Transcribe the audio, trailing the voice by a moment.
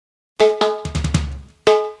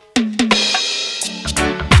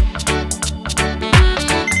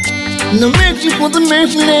No mercy for the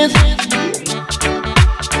merciless.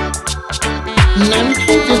 Now we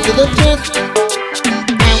put this to the test.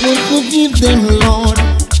 I will forgive them, Lord,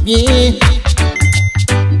 yeah.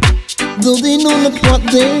 Though they know not what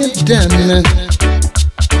they've done.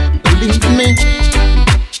 Believe me,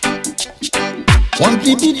 once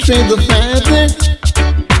they betray the Father,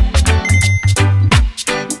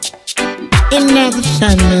 and now the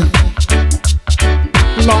Son,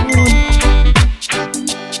 Lord,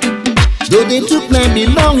 though they took my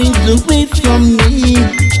belongings away from me,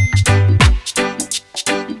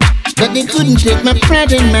 but they couldn't take my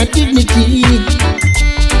pride and my dignity.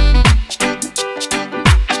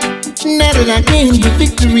 Now that I gained the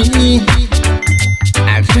victory,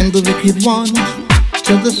 I send the wicked ones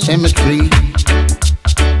to the cemetery.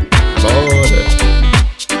 Lord,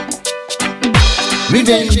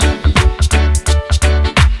 revenge,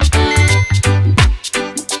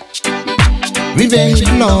 revenge,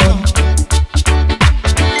 Lord,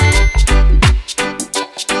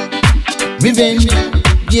 revenge,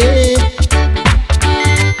 yeah.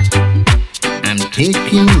 I'm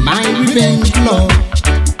taking my revenge, Lord.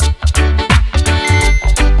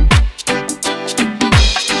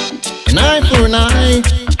 An eye for an eye,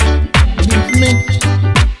 believe me,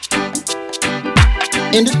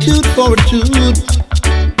 and a tooth for a tooth.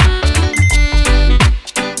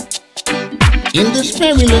 In this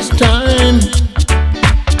perilous time,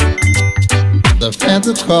 the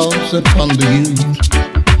Father calls upon the youth.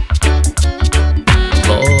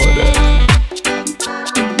 Lord,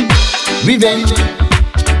 revenge,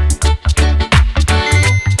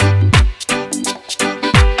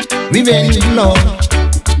 revenge, Lord,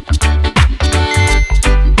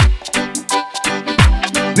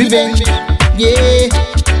 revenge, yeah.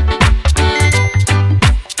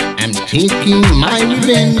 I'm taking my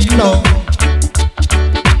revenge, Lord.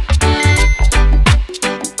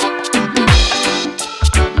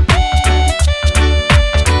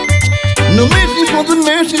 No mercy for the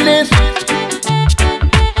merciless.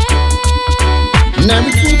 Now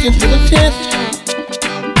we treat it to the test.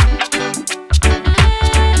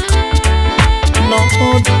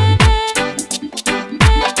 Lord,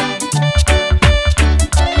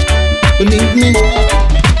 believe me,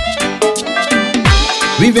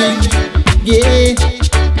 revenge, yeah.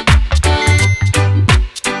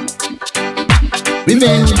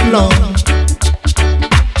 Revenge, Lord,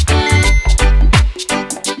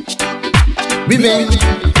 revenge.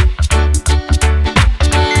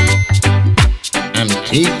 I'm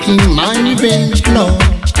taking my revenge, Lord.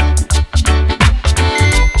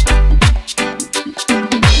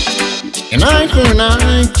 An eye for an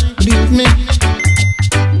eye, believe me,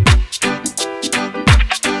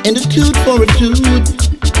 and a tooth for a tooth.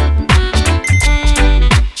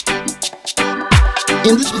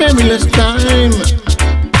 In this perilous time,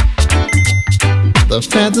 the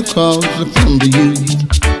Father calls upon the youth.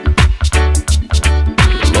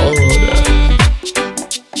 Lord,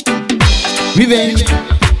 revenge,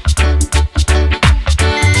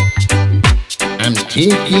 I'm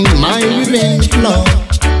taking my revenge, Lord.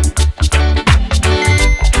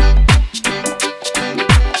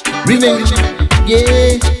 Revenge,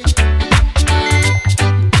 yeah.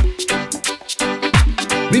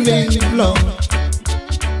 Revenge, Lord.